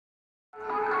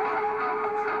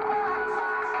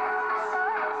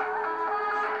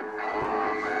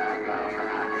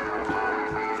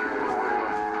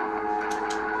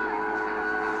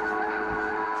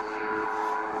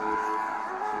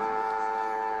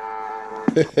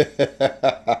I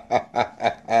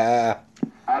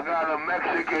got a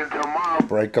Mexican tomorrow.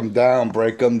 Break them down,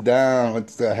 break them down. What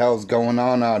the hell's going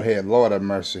on out here? Lord have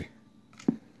mercy.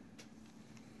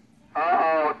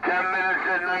 Uh-oh, 10 minutes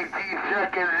and 19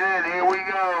 seconds in. Here we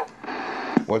go.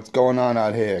 What's going on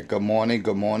out here? Good morning,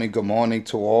 good morning, good morning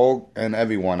to all and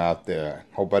everyone out there.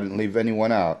 Hope I didn't leave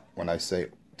anyone out when I say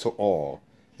to all.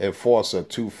 Enforcer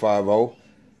 250.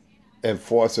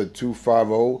 Enforcer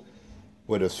 250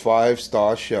 with his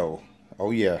 5-star show.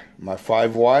 Oh yeah, my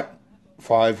 5 watt,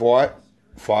 5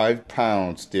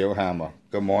 pound steel hammer.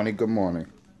 Good morning, good morning.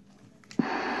 Oh,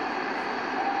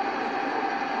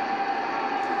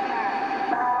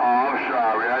 I'm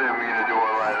sorry. I didn't mean to do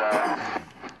it like that.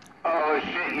 Oh,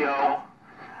 shit, yo.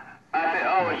 I said,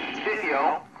 oh, shit,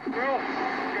 yo.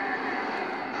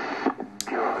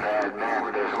 You're a bad man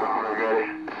with this one already.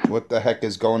 What the heck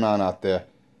is going on out there?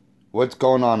 What's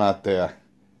going on out there?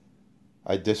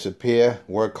 I disappear,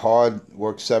 work hard,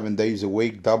 work 7 days a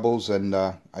week, doubles, and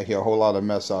I hear a whole lot of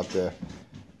mess out there.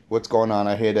 What's going on?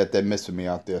 I hear that they're missing me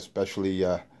out there, especially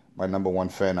my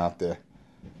 #1 fan out there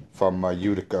from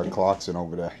Utica, Clarkson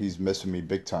over there. He's missing me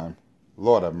big time.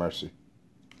 Lord have mercy.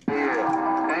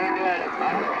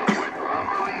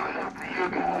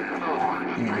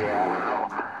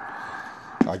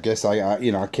 I guess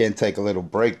I can't take a little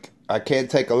break. I can't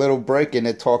take a little break and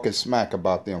they're talking smack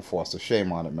about the enforcer.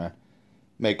 Shame on it, man.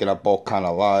 Making up all kind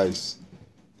of lies.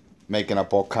 Making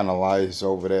up all kind of lies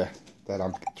over there. That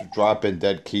I'm dropping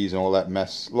dead keys and all that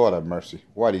mess. Lord have mercy.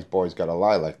 Why these boys gotta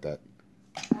lie like that?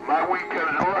 My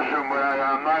weekend's awesome, but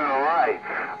I'm not gonna lie.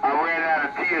 I ran out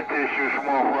of tear tissue,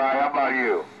 small fry. How about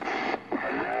you?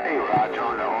 Hey, Roger,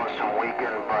 on an awesome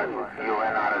weekend, but you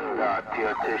ran out of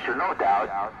tear tissue, no doubt.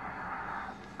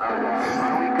 My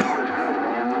weekend was good,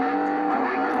 man. My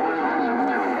weekend was awesome,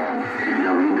 too.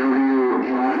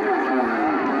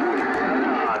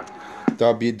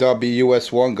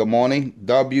 WWUS1, good morning.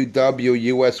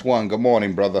 WWUS1, good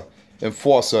morning, brother.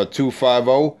 Enforcer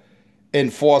 250.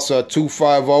 Enforcer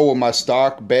 250 with my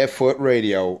stock Barefoot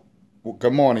Radio.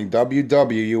 Good morning,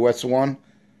 WWUS1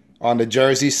 on the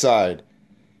Jersey side.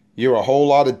 You're a whole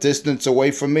lot of distance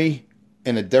away from me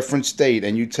in a different state,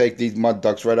 and you take these mud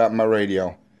ducks right out my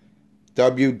radio.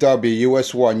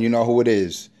 WWUS1, you know who it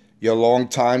is. Your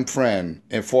longtime friend,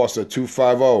 Enforcer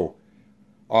 250.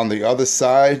 On the other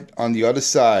side,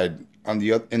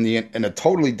 in a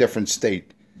totally different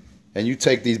state, and you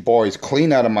take these boys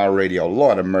clean out of my radio.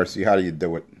 Lord have mercy, how do you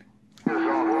do it?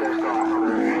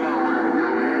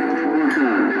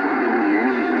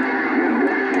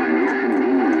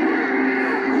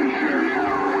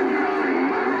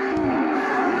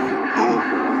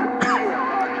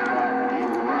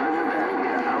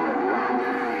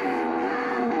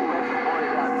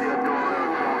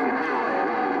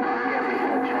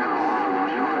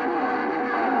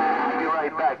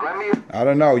 I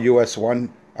don't know, US1.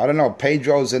 I don't know.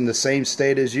 Pedro's in the same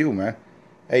state as you, man.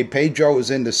 Hey, Pedro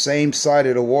is in the same side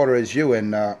of the water as you,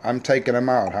 and I'm taking him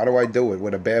out. How do I do it?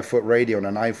 With a Barefoot Radio and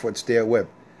a 9-foot steel whip.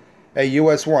 Hey,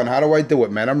 US1, how do I do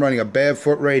it, man? I'm running a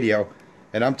Barefoot Radio,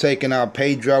 and I'm taking out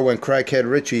Pedro and Crackhead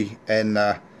Richie, and,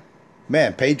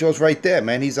 man, Pedro's right there,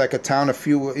 man. He's like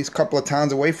he's a couple of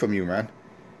towns away from you, man.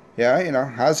 Yeah, you know,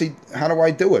 how do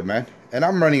I do it, man? And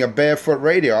I'm running a Barefoot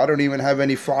Radio. I don't even have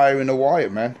any fire in the wire,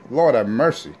 man. Lord have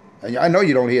mercy. And I know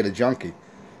you don't hear the junkie.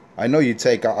 I know I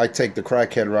take the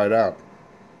crackhead right out.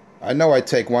 I know I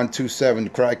take 127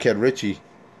 Crackhead Richie.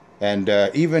 And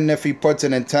even if he puts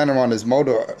an antenna on his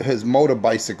motorized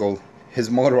bicycle,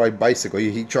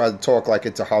 he tries to talk like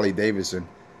it's a Harley Davidson.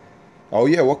 Oh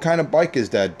yeah, what kind of bike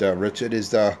is that, Richard?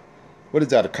 What is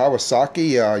that, a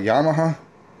Kawasaki, Yamaha?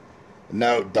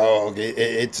 No, dog.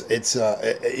 It's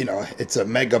a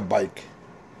mega bike.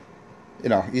 You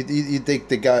know, you think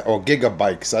the guy, or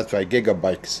gigabikes. That's right,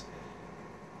 gigabikes.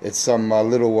 It's some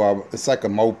it's like a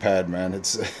moped, man.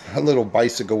 It's a little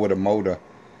bicycle with a motor.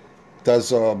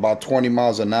 Does about 20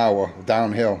 miles an hour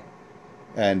downhill,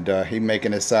 and he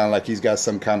making it sound like he's got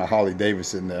some kind of Harley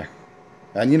Davidson there.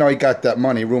 And you know, he got that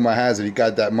money. Rumor has it he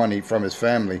got that money from his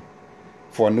family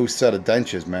for a new set of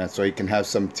dentures, man, so he can have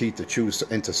some teeth to chew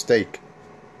into steak.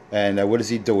 And what does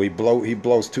he do? He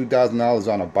blows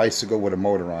 $2,000 on a bicycle with a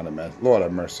motor on it, man. Lord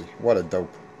have mercy. What a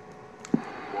dope.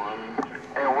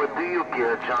 And what do you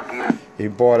get, junkie? He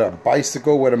bought a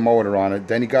bicycle with a motor on it.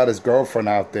 Then he got his girlfriend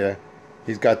out there.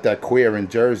 He's got that queer in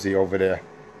Jersey over there,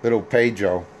 little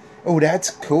Pedro. Oh, that's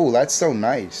cool. That's so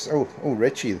nice. Oh,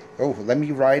 Richie. Oh, let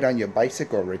me ride on your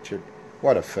bicycle, Richard.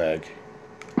 What a fag.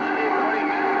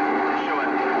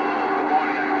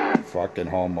 Fucking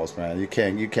homos, man. You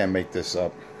can't make this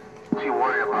up. What you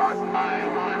worry about? I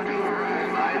want to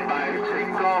ride my bicycle.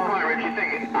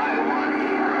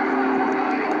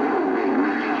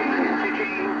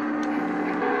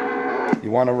 You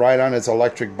want to ride on his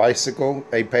electric bicycle?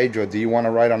 Hey, Pedro, do you want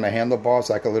to ride on the handlebars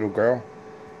like a little girl?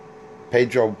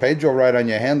 Pedro, ride on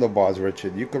your handlebars,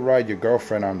 Richard. You could ride your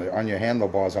girlfriend on your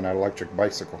handlebars on that electric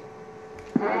bicycle.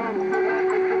 Hey,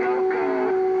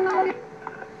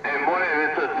 morning,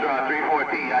 this is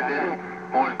 314. I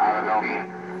don't know.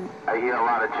 I hear a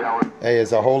lot of jealous. Hey,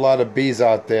 there's a whole lot of bees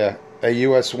out there. Hey,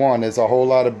 US1, there's a whole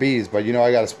lot of bees, but you know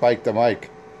I gotta spike the mic.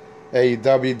 Hey,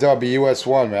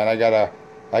 US1, man, I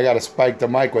gotta spike the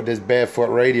mic with this barefoot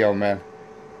radio, man.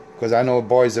 Because I know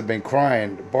boys have been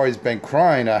crying. The boys been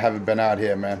crying I haven't been out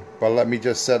here, man. But let me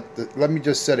just set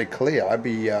it clear. I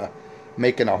be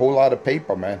making a whole lot of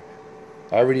paper, man.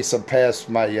 I already surpassed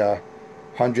my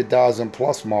 100,000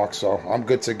 plus mark, so I'm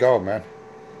good to go, man.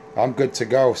 I'm good to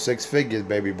go. 6 figures,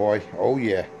 baby boy. Oh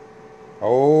yeah.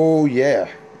 Oh yeah.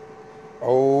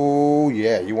 Oh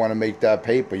yeah. You want to make that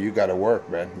paper, you got to work,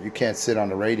 man. You can't sit on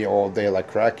the radio all day like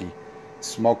Cracky.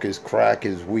 Smoke his crack,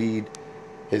 his weed,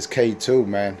 his K2,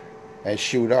 man, and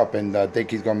shoot up and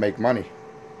think he's going to make money.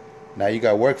 Now you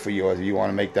got to work for yours if you want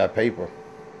to make that paper.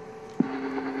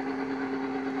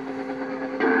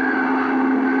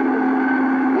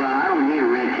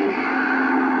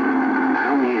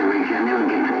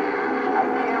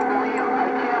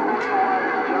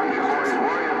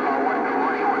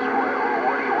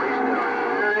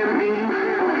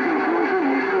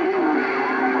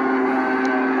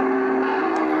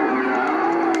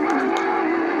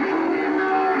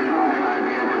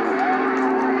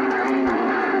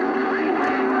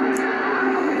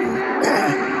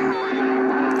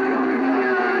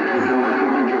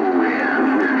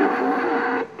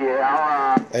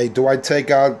 Hey, do I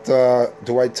take out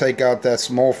that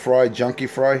small fry, junkie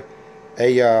fry?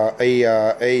 How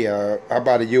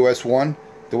about a US1?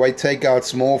 Do I take out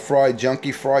small fry,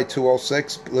 junkie fry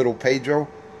 206, little Pedro?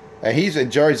 And he's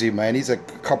in Jersey, man. He's a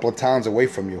couple of towns away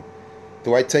from you.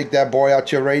 Do I take that boy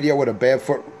out your radio with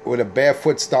a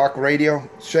barefoot stock radio?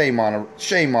 Shame on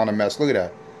a mess. Look at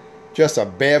that. Just a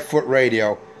barefoot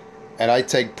radio. And I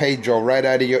take Pedro right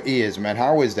out of your ears, man.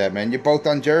 How is that, man? You're both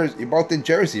in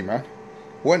Jersey, man.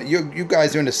 When you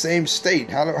guys are in the same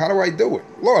state, how do I do it?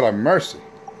 Lord have mercy.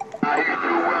 I ain't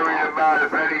too worried about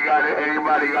if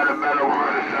anybody got a metal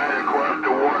on the side across the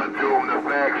water to him, the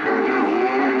facts.